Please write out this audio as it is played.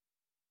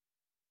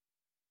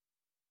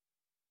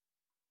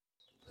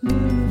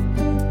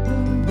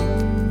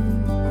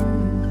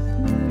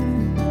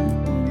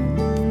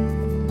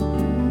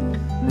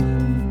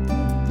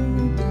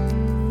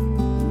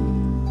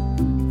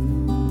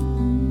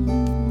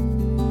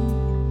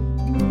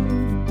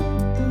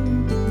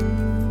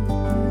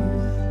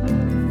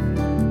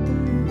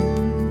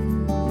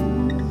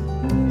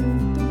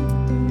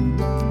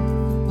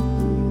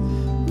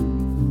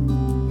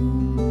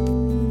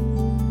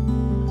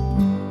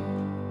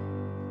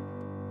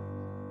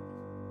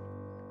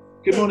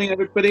Good morning,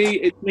 everybody.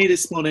 It's me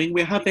this morning.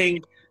 We're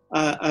having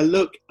a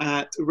look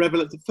at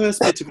the first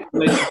bit of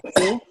Revelation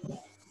 4.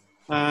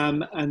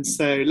 And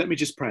so let me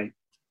just pray.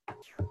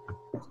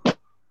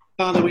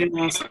 Father, we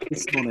ask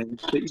this morning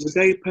that you would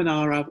open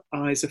our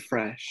eyes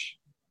afresh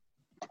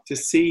to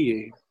see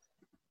you.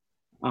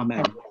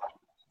 Amen.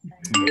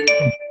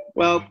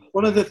 Well,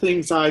 one of the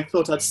things I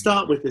thought I'd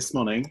start with this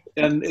morning,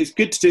 and it's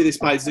good to do this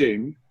by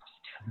Zoom.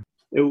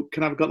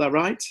 Can I have got that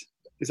right?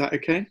 Is that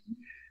okay?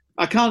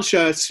 I can't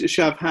show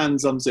of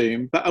hands on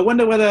Zoom, but I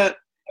wonder whether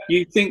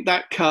you think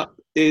that cup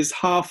is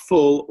half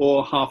full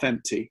or half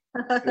empty.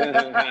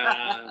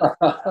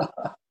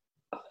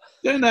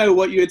 Don't know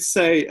what you would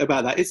say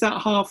about that. Is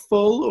that half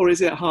full or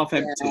is it half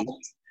empty? Yeah.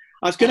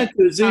 I was going to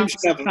do a Zoom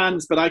show of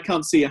hands, but I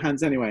can't see your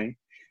hands anyway.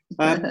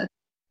 But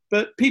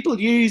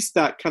people use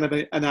that kind of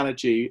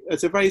analogy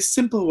as a very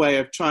simple way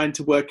of trying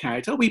to work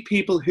out, are we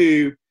people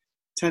who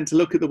tend to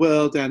look at the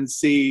world and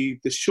see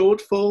the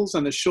shortfalls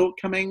and the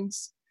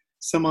shortcomings?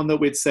 Someone that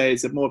we'd say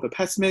is more of a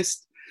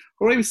pessimist,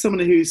 or maybe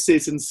someone who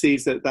sees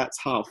that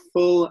that's half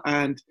full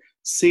and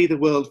see the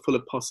world full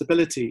of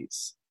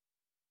possibilities.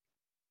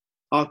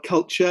 Our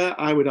culture,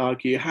 I would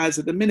argue, has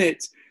at the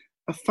minute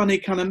a funny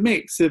kind of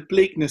mix of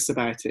bleakness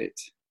about it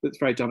that's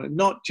very dominant,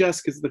 not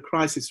just because of the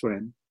crisis we're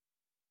in.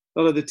 A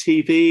lot of the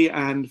TV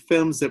and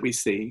films that we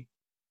see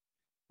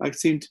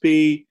seem to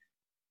be,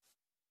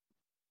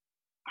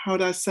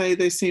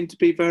 they seem to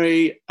be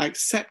very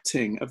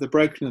accepting of the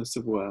brokenness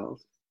of the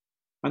world.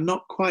 I'm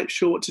not quite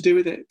sure what to do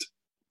with it.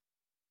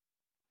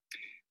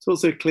 It's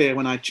also clear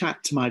when I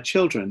chat to my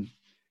children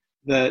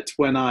that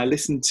when I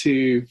listen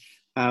to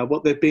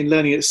what they've been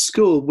learning at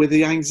school with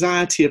the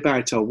anxiety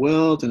about our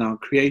world and our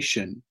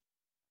creation,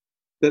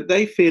 that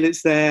they feel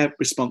it's their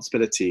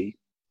responsibility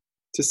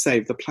to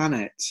save the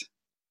planet.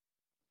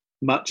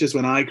 Much as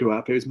when I grew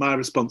up, it was my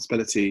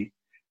responsibility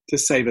to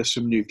save us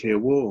from nuclear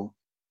war.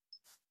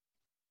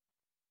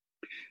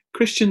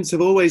 Christians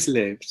have always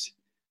lived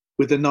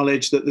with the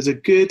knowledge that there's a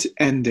good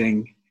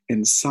ending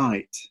in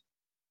sight,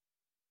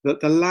 that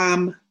the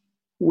Lamb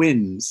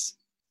wins,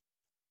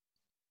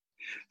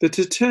 that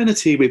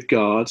eternity with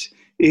God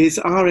is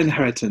our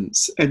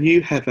inheritance, a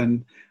new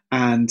heaven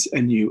and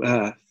a new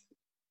earth.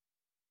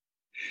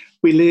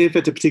 We live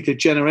at a particular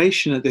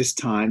generation at this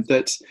time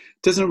that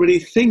doesn't really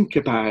think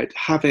about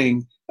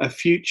having a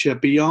future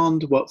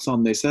beyond what's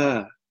on this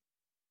earth.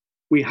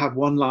 We have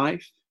one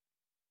life,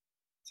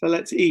 so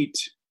let's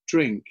eat,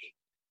 drink,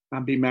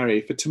 and be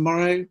merry, for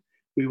tomorrow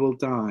we will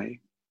die.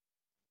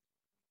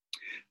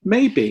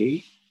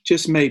 Maybe,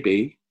 just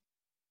maybe,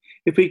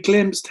 if we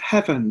glimpsed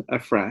heaven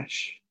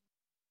afresh,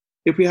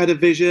 if we had a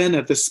vision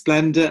of the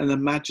splendour and the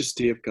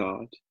majesty of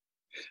God,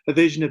 a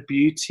vision of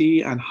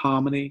beauty and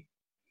harmony,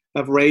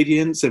 of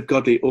radiance, of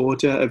godly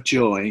order, of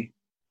joy,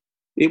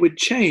 it would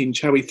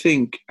change how we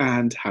think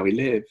and how we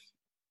live.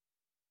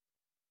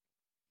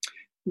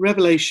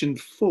 Revelation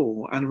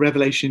 4 and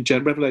Revelation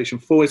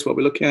 4 is what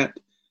we're looking at.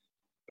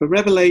 But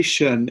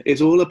Revelation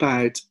is all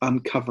about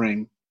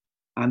uncovering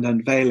and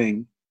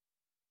unveiling.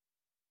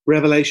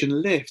 Revelation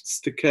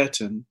lifts the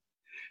curtain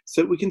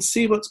so that we can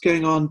see what's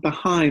going on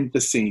behind the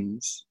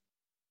scenes.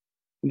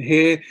 And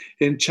here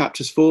in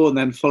chapters 4 and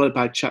then followed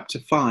by chapter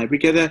 5, we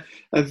get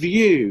a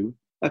view,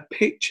 a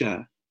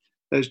picture,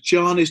 as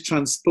John is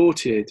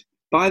transported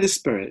by the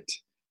Spirit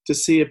to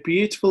see a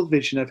beautiful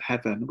vision of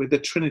heaven with the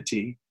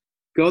Trinity,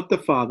 God the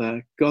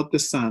Father, God the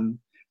Son,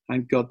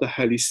 and God the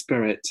Holy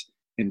Spirit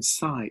in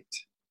sight.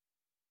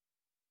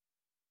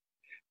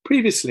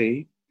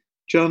 Previously,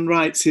 John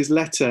writes his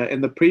letter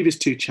in the previous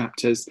 2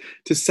 chapters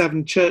to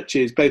 7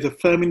 churches, both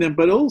affirming them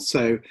but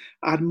also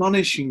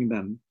admonishing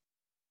them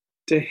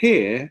to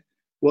hear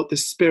what the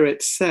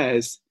Spirit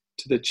says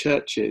to the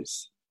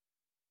churches.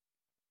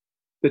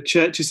 The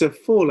churches have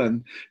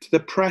fallen to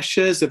the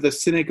pressures of the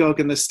synagogue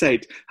and the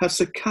state, have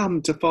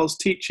succumbed to false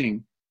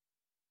teaching,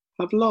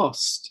 have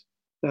lost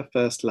their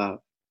first love,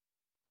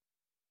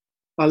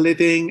 are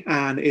living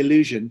an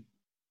illusion,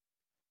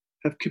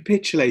 have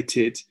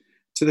capitulated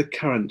to the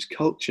current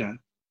culture.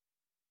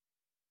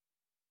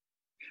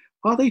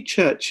 Are they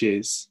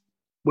churches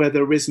where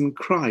the risen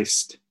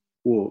Christ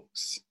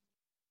walks?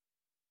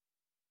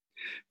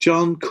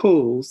 John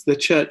calls the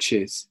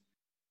churches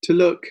to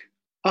look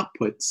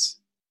upwards,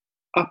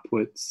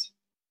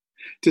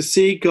 to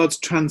see God's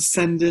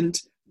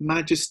transcendent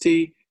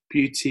majesty,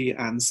 beauty,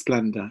 and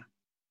splendour.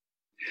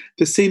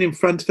 The scene in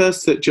front of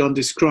us that John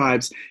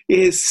describes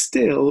is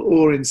still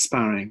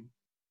awe-inspiring.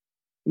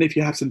 And if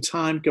you have some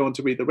time, go on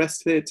to read the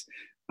rest of it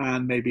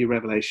and maybe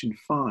Revelation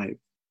 5.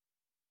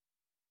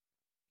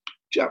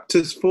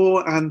 Chapters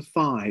 4 and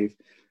 5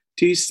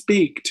 do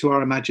speak to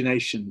our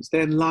imaginations.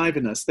 They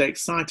enliven us, they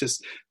excite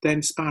us, they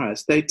inspire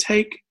us. They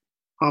take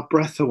our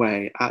breath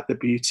away at the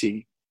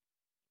beauty.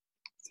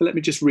 So let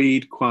me just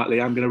read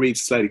quietly. I'm going to read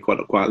slowly, quite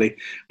not quietly,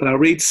 but I'll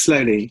read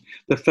slowly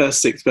the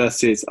first 6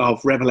 verses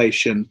of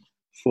Revelation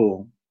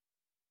 4.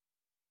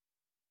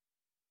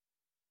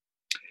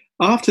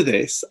 After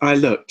this, I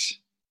looked,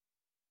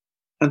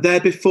 and there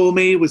before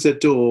me was a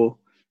door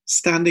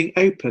standing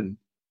open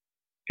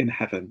in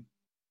heaven.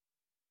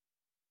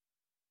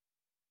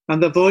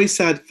 And the voice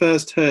I had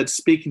first heard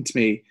speaking to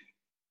me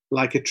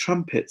like a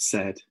trumpet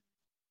said,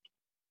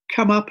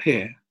 "Come up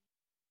here,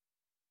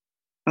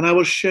 and I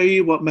will show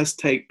you what must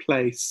take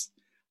place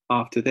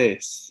after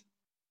this."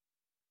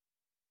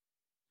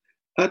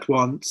 At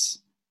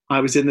once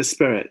I was in the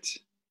Spirit,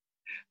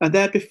 and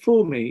there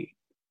before me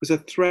was a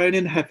throne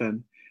in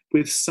heaven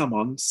with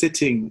someone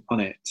sitting on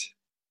it.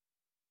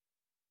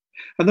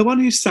 And the one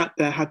who sat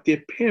there had the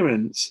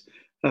appearance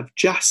of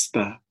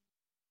jasper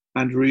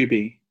and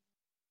ruby.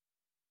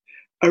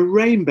 A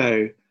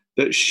rainbow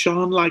that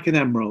shone like an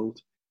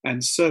emerald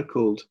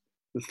encircled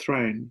the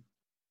throne.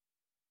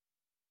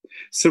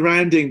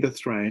 Surrounding the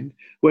throne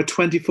were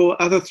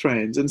 24 other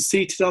thrones, and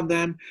seated on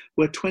them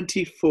were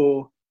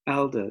 24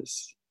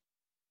 elders.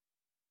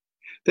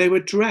 They were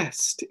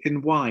dressed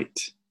in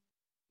white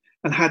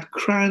and had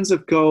crowns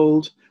of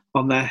gold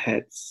on their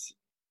heads.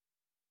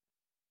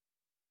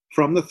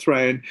 From the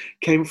throne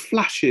came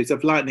flashes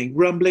of lightning,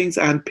 rumblings,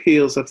 and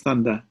peals of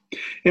thunder.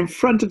 In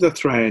front of the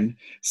throne,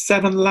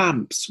 7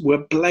 lamps were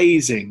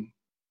blazing.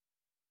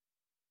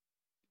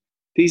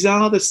 These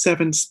are the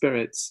 7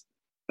 spirits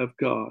of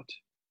God.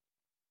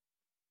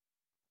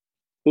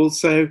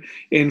 Also,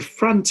 in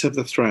front of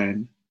the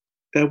throne,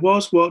 there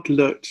was what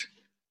looked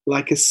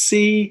like a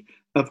sea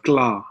of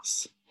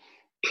glass,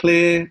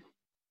 clear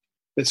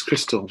as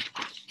crystal.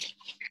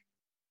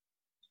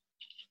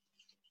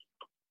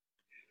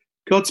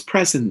 God's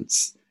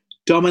presence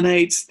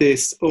dominates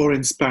this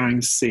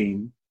awe-inspiring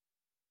scene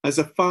as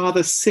a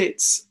Father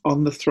sits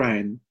on the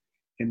throne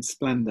in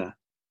splendor.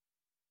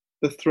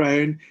 The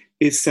throne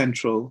is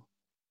central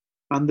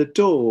and the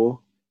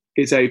door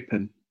is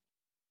open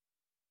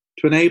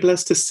to enable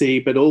us to see,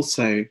 but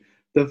also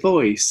the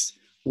voice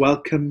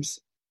welcomes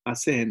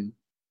us in.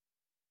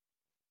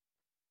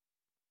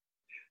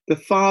 The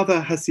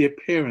Father has the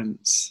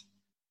appearance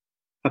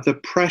of the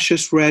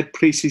precious red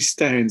priestly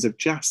stones of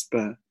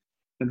jasper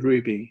and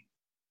ruby.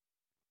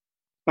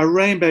 A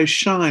rainbow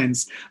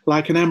shines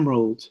like an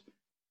emerald,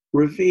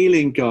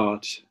 revealing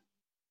God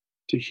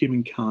to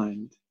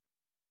humankind.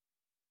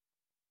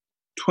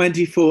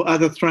 24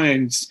 other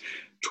thrones,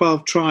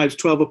 12 tribes,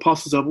 12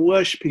 apostles are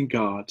worshipping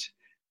God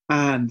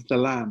and the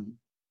Lamb.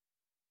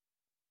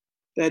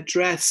 They're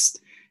dressed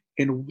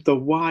in the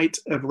white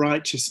of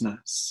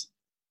righteousness,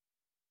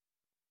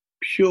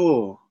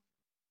 pure,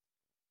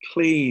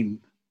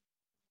 clean,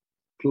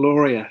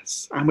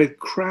 glorious, and with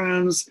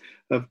crowns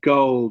of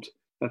gold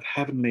of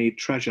heavenly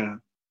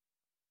treasure.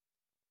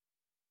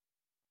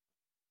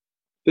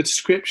 The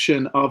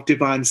description of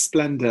divine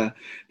splendor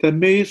then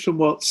moves from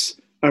what's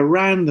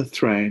around the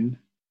throne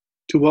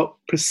to what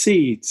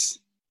proceeds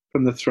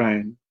from the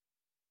throne.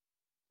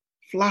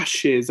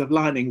 Flashes of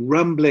lightning,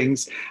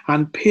 rumblings,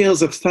 and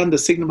peals of thunder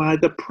signify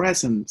the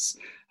presence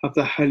of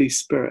the Holy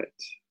Spirit.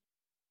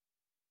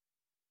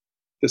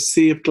 The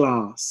sea of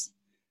glass,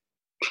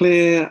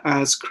 clear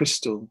as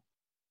crystal,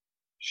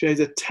 shows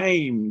a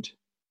tamed,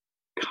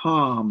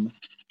 calm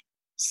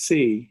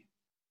sea.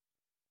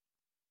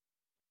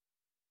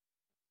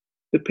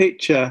 The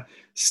picture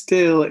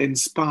still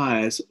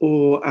inspires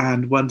awe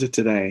and wonder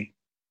today,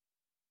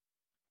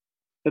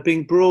 of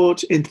being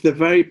brought into the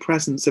very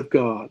presence of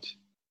God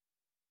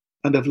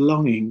and of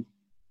longing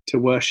to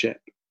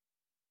worship.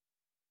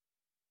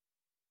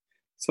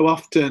 So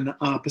often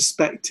our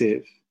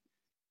perspective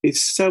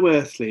is so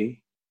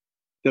earthly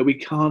that we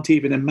can't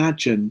even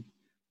imagine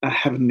a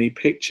heavenly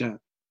picture.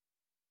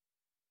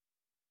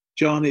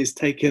 John is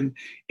taken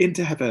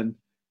into heaven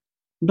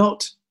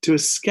not to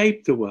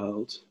escape the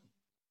world,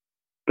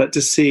 but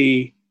to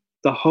see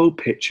the whole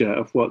picture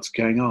of what's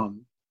going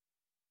on.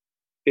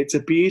 It's a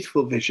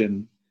beautiful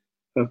vision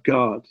of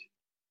God.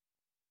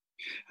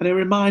 And it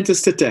reminds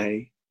us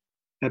today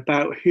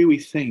about who we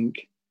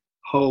think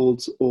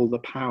holds all the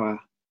power.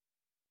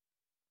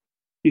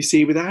 You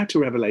see, without a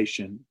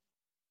revelation,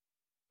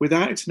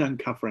 without an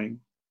uncovering,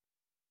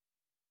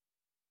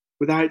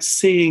 without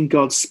seeing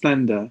God's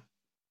splendor,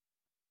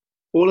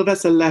 all of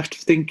us are left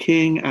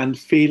thinking and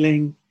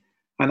feeling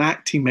and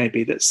acting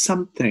maybe that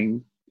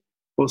something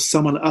or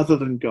someone other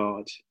than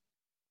God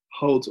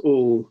holds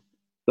all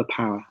the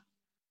power.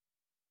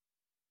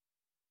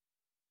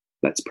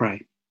 Let's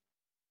pray.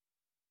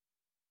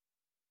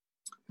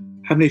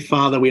 Heavenly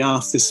Father, we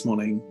ask this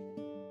morning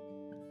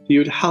that you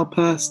would help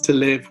us to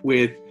live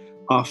with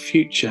our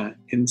future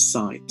in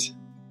sight.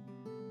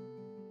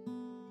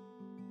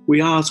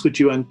 We ask, would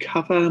you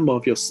uncover more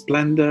of your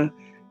splendor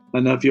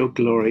and of your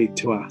glory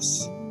to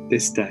us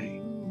this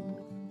day?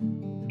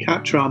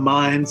 Capture our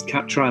minds,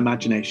 capture our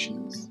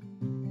imaginations.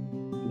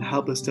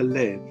 help us to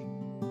live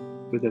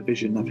with a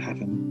vision of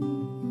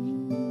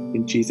heaven.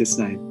 In Jesus'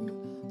 name.